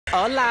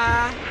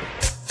Hola.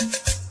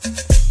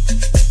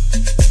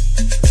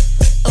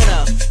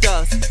 Uno,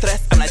 dos,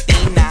 tres, I'm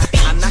Latina.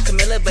 I'm not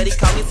Camilla, but he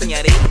call me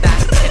señorita.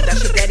 If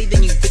that's your daddy,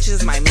 then you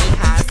bitches my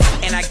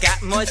mijas. And I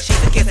got more cheese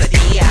than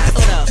quesadillas.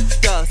 Uno,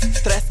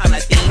 dos, tres, I'm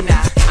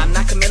Latina. I'm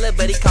not Camilla,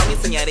 but he call me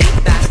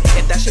señorita.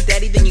 If that's your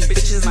daddy, then you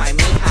bitches my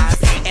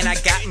mijas. And I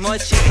got more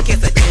cheese than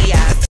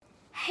quesadillas.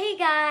 Hey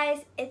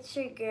guys, it's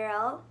your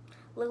girl,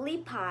 Lily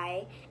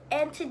Pie,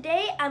 and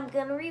today I'm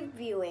gonna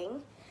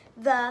reviewing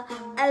the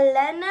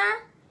Elena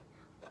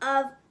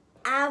of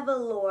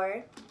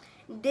Avalor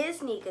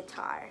Disney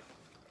guitar.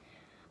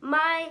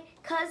 My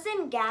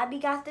cousin Gabby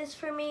got this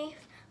for me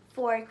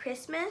for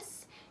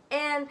Christmas,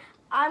 and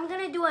I'm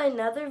gonna do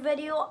another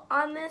video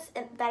on this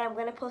that I'm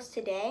gonna post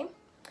today.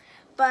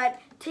 But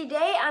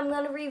today I'm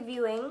gonna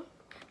reviewing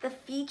the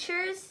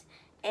features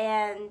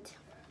and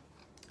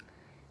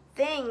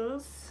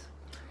things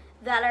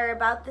that are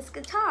about this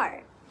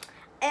guitar.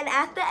 And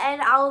at the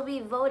end, I will be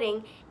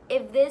voting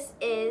if this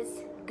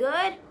is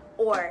good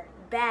or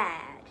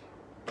bad.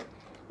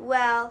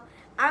 Well,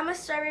 I'm gonna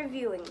start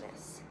reviewing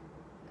this.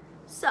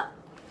 So,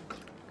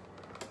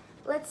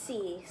 let's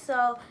see.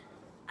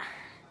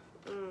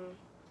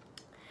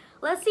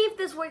 Let's see if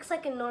this works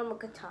like a normal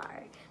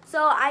guitar.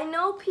 So I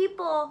know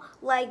people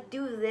like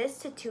do this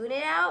to tune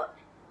it out.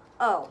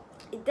 Oh,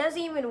 it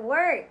doesn't even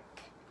work.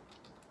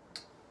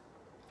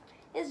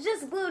 It's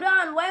just glued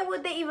on. Why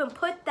would they even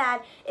put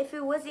that if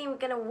it wasn't even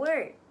gonna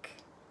work?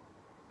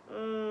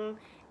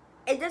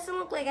 It doesn't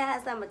look like it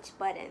has that much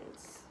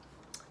buttons.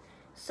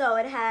 So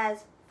it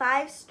has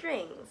 5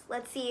 strings.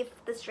 Let's see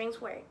if the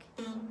strings work.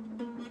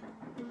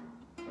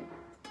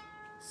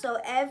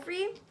 So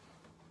every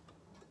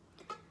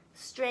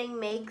string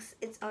makes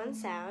its own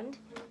sound.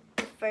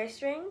 The first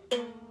string,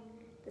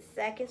 the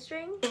second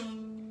string,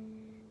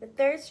 the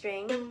third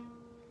string,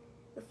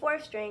 the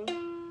fourth string,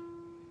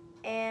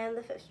 and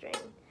the 5th string.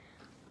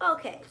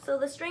 Okay, so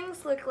the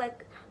strings look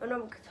like a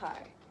normal guitar.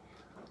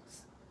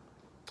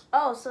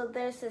 Oh, so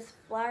there's this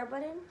flower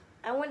button.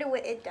 I wonder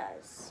what it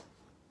does,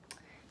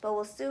 but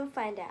we'll soon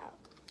find out.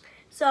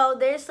 So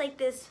there's like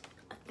this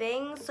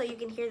thing so you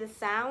can hear the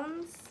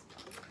sounds,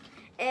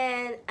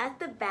 and at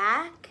the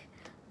back,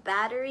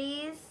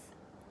 batteries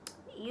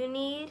you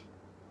need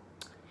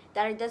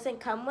that it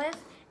doesn't come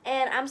with,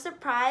 and I'm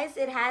surprised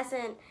it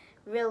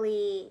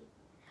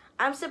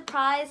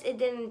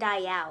didn't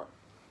die out,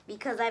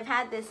 because I've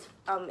had this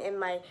in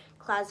my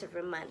closet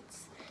for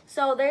months.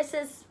 So there's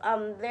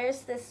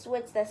this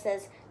switch that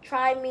says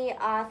try me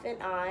off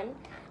and on.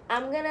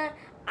 I'm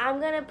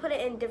gonna put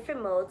it in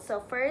different modes. So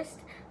first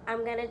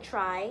I'm gonna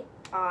try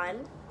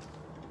on.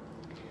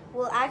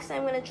 Well, actually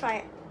I'm gonna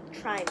try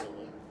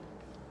me.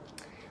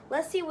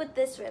 Let's see what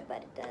this red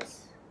button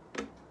does.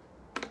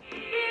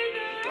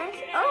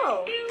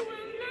 Oh,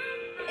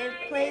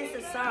 it plays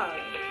the song.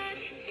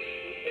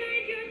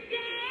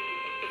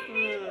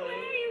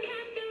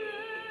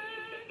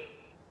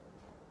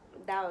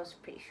 That was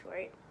pretty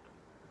short.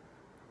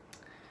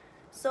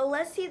 So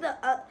let's see the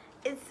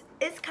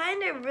it's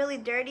kind of really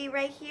dirty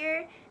right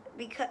here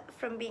because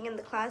from being in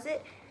the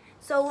closet.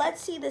 So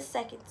let's see the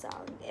second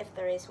song if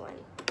there is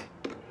one.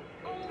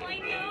 Oh, I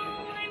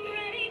know I'm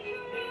ready to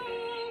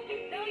roll,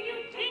 though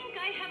you think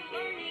I have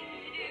learning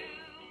to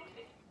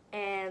do.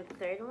 And the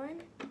third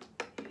one.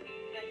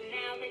 But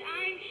now that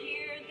I'm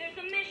here, there's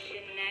a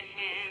mission at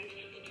hand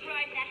to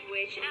drive that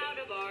witch out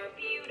of our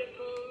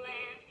beautiful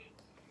land.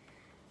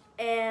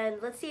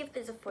 And let's see if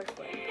there's a fourth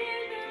one.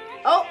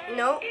 Oh,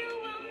 no.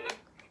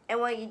 And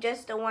when you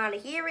just don't want to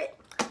hear it,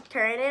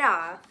 turn it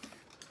off.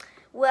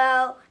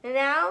 Well,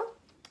 now,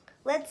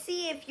 let's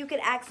see if you could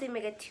actually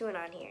make a tune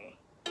on here.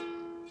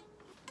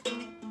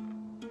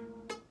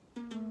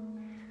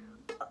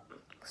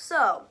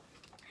 So,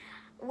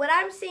 what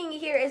I'm seeing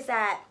here is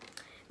that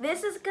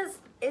this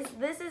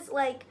is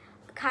like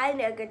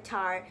kind of a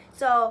guitar.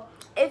 So,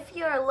 if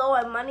you're low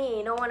on money and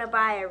you don't want to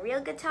buy a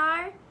real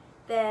guitar,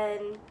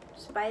 then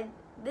just buy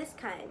this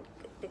kind of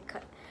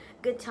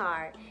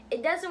guitar.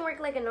 It doesn't work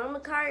like a normal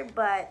guitar,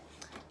 but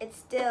it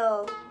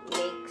still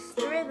makes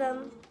the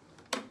rhythm.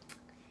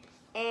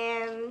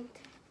 And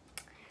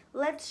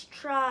let's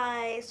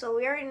try, so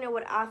we already know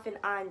what off and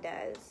on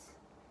does.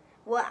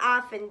 What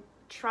off and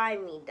try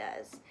me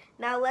does.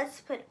 Now let's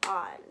put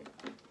on.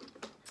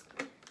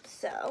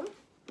 So,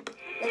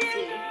 let's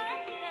see.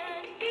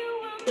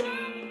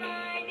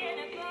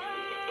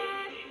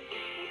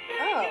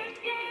 Oh.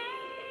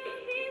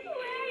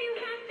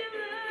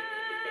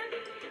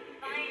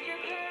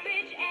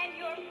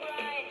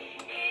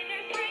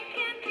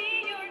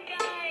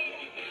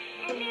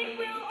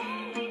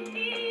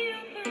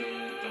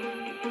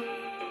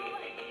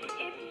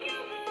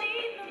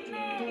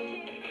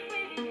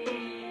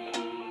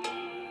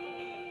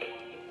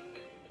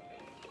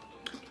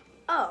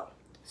 Oh,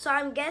 so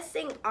I'm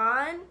guessing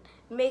on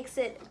makes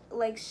it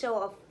like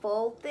show a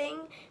full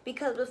thing,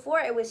 because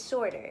before it was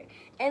shorter.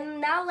 And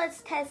now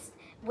let's test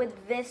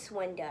what this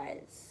one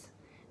does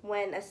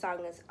when a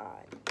song is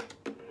on.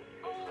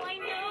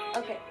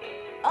 Okay.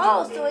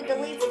 Oh, so it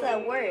deletes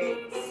the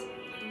words.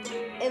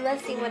 And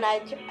let's see when I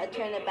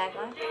turn it back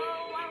on.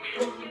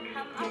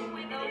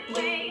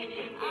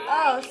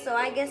 Oh, so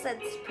I guess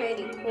that's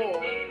pretty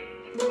cool.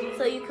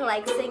 So you can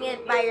like sing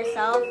it by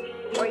yourself,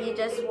 or you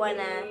just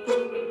wanna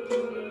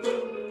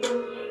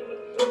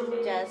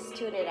just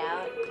tune it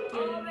out.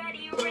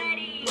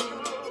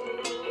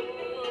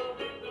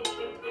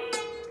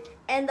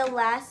 And the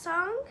last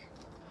song,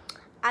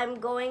 I'm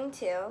going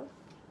to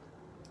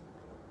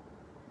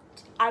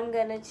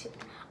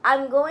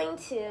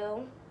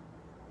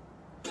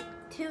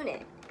tune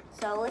it.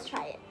 So let's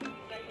try it. But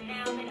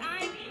now that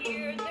I'm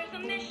here, there's a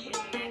mission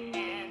at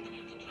hand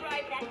to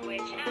drive that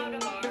witch out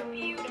of our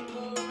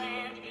beautiful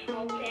land.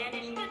 I'll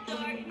banish the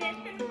darkness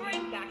and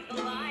bring back the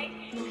light.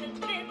 'Cause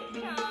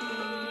this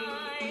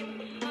time,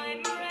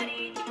 I'm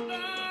ready to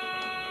fight.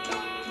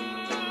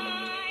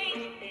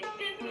 This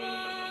is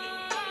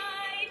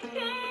my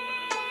time.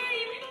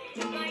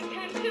 My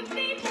time to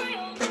face my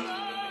old foe.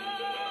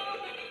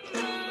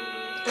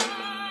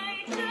 My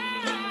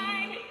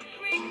time.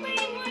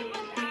 Reclaim what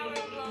was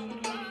ours long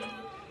ago.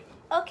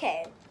 Okay,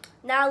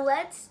 now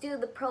let's do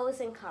the pros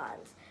and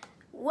cons.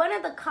 One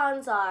of the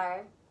cons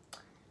are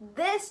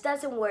this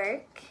doesn't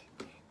work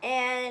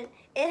and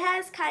it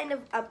has kind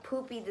of a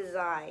poopy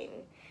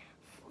design.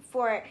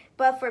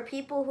 But for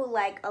people who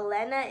like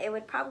Elena, it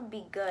would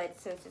probably be good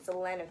since it's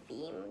Elena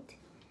themed.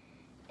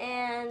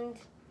 And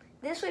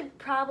this would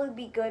probably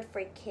be good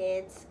for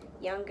kids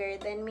younger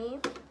than me.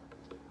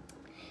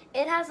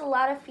 It has a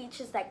lot of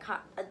features that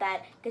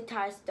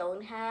guitars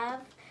don't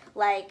have.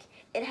 Like,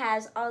 it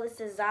has all this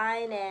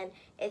design and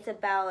it's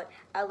about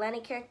a Elena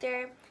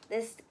character.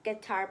 This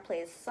guitar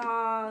plays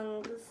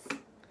songs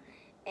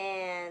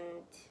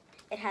and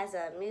it has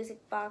a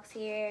music box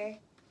here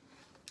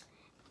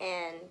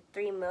and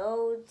 3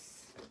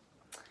 modes.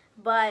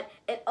 But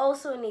it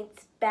also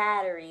needs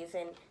batteries,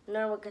 and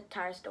normal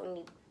guitars don't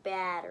need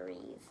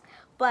batteries.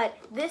 But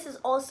this is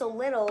also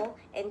little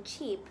and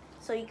cheap,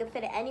 so you can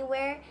fit it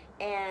anywhere,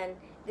 and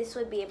this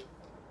would be a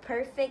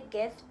perfect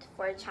gift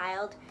for a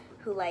child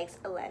who likes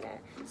Elena.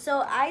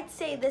 So I'd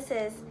say this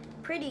is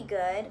pretty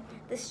good.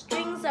 The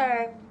strings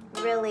are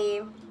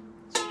really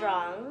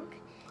strong.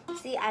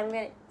 See,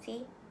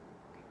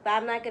 but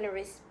I'm not gonna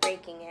risk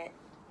breaking it.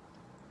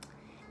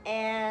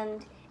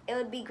 And it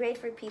would be great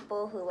for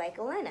people who like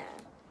Elena.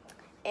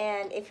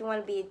 And if you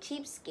want to be a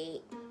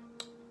cheapskate,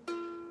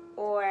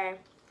 or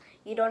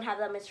you don't have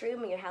that much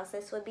room in your house,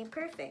 this would be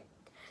perfect.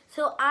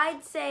 So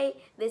I'd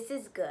say this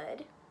is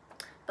good,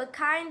 but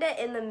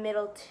kinda in the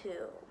middle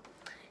too,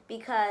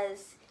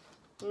 because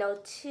no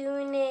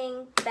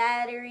tuning,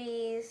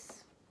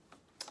 batteries,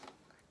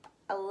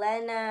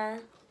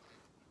 Elena,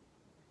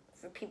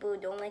 for people who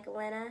don't like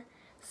Elena.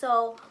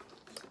 So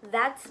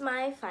that's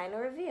my final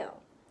review.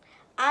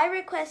 I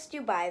request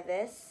you buy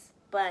this,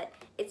 but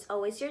it's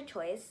always your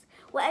choice.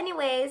 Well,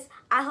 anyways,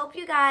 I hope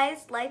you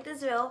guys like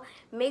this video.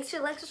 Make sure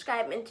to like,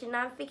 subscribe, and turn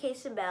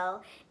notification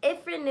bell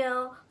if you're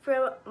new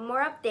for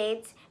more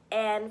updates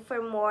and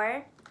for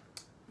more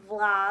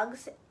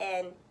vlogs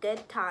and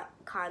good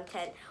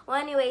content. Well,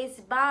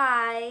 anyways,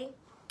 bye,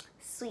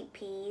 sweet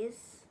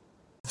peas.